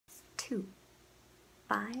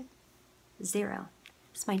250.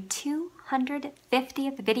 It's my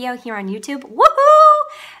 250th video here on YouTube.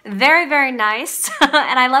 Woohoo! Very, very nice.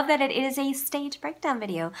 And I love that it is a stage breakdown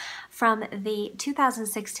video from the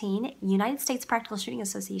 2016 United States Practical Shooting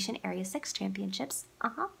Association Area 6 Championships.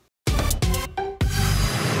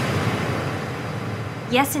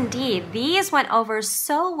 Yes, indeed. These went over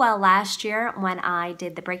so well last year when I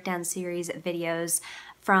did the breakdown series videos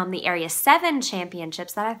from the Area 7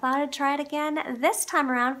 Championships that I thought I'd try it again this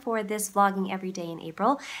time around for this vlogging every day in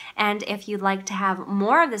April. And if you'd like to have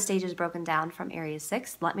more of the stages broken down from Area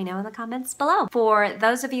 6, let me know in the comments below. For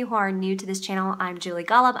those of you who are new to this channel, I'm Julie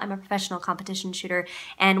Golob. I'm a professional competition shooter,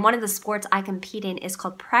 and one of the sports I compete in is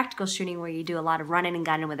called practical shooting, where you do a lot of running and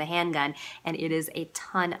gunning with a handgun, and it is a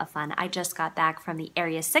ton of fun. I just got back from the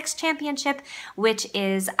Area 6 Championship, which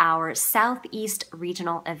is our Southeast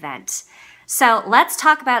regional event. So let's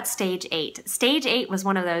talk about Stage 8. Stage 8 was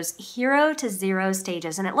one of those 0 to 0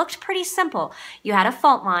 stages, and it looked pretty simple. You had a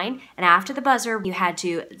fault line, and after the buzzer, you had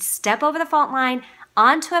to step over the fault line,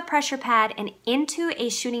 onto a pressure pad, and into a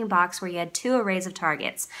shooting box where you had 2 arrays of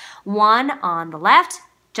targets. One on the left,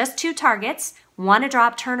 just 2 targets, one a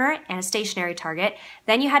drop turner and a stationary target.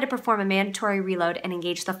 Then you had to perform a mandatory reload and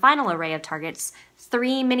engage the final array of targets,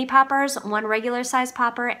 3 mini poppers, 1 regular size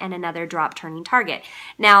popper, and another drop turning target.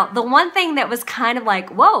 Now, the one thing that was kind of like,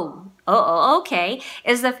 whoa, okay,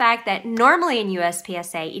 is the fact that normally in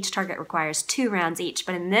USPSA, each target requires 2 rounds each,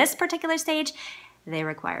 but in this particular stage, they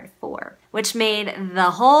required 4, which made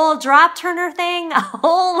the whole drop turner thing a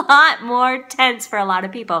whole lot more tense for a lot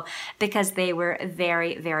of people because they were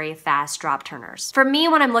very, very fast drop turners. For me,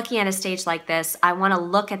 when I'm looking at a stage like this, I want to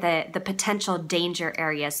look at the potential danger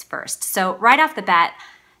areas first. So right off the bat,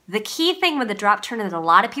 the key thing with the drop turner that a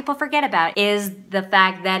lot of people forget about is the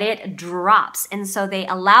fact that it drops. And so they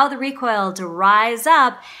allow the recoil to rise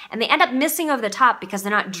up and they end up missing over the top because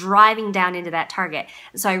they're not driving down into that target.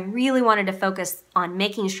 So I really wanted to focus on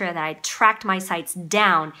making sure that I tracked my sights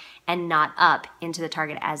down and not up into the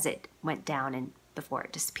target as it went down and before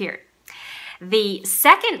it disappeared. The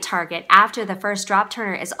second target after the first drop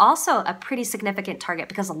turner is also a pretty significant target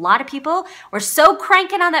because a lot of people were so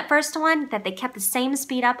cranking on that first one that they kept the same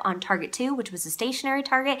speed up on target 2, which was a stationary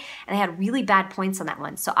target, and they had really bad points on that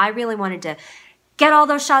one. So I really wanted to get all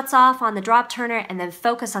those shots off on the drop turner and then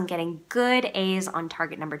focus on getting good A's on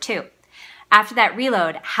target number 2. After that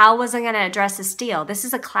reload, how was I going to address the steal? This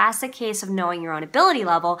is a classic case of knowing your own ability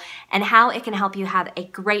level and how it can help you have a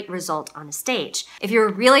great result on a stage. If you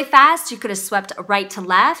were really fast, you could have swept right to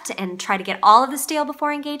left and try to get all of the steal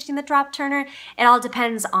before engaging the drop turner. It all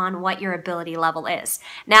depends on what your ability level is.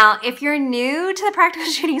 Now, if you're new to the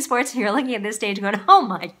practical shooting sports and you're looking at this stage going, oh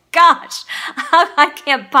my gosh, I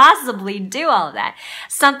can't possibly do all of that.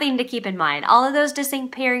 Something to keep in mind. All of those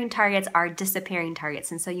disappearing targets are disappearing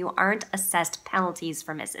targets, and so you aren't assessed penalties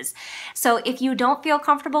for misses. So if you don't feel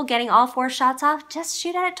comfortable getting all 4 shots off, just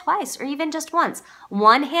shoot at it twice or even just once.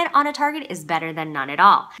 1 hit on a target is better than none at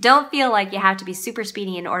all. Don't feel like you have to be super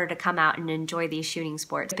speedy in order to come out and enjoy these shooting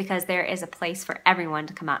sports because there is a place for everyone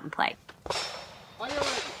to come out and play. Are you ready?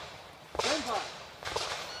 Stand by.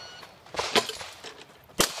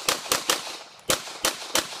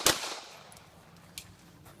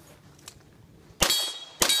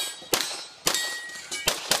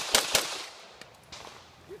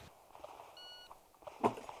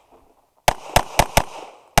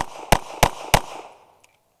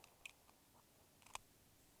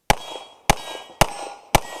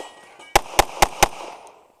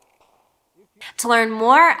 To learn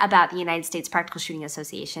more about the United States Practical Shooting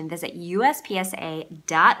Association, visit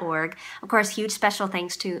USPSA.org. Of course, huge special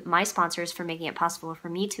thanks to my sponsors for making it possible for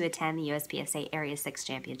me to attend the USPSA Area 6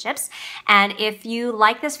 Championships. And if you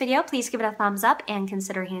like this video, please give it a thumbs up and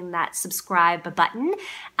consider hitting that subscribe button.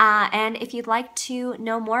 And if you'd like to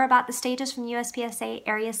know more about the stages from USPSA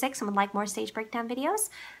Area 6 and would like more stage breakdown videos,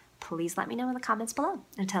 please let me know in the comments below.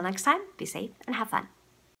 Until next time, be safe and have fun.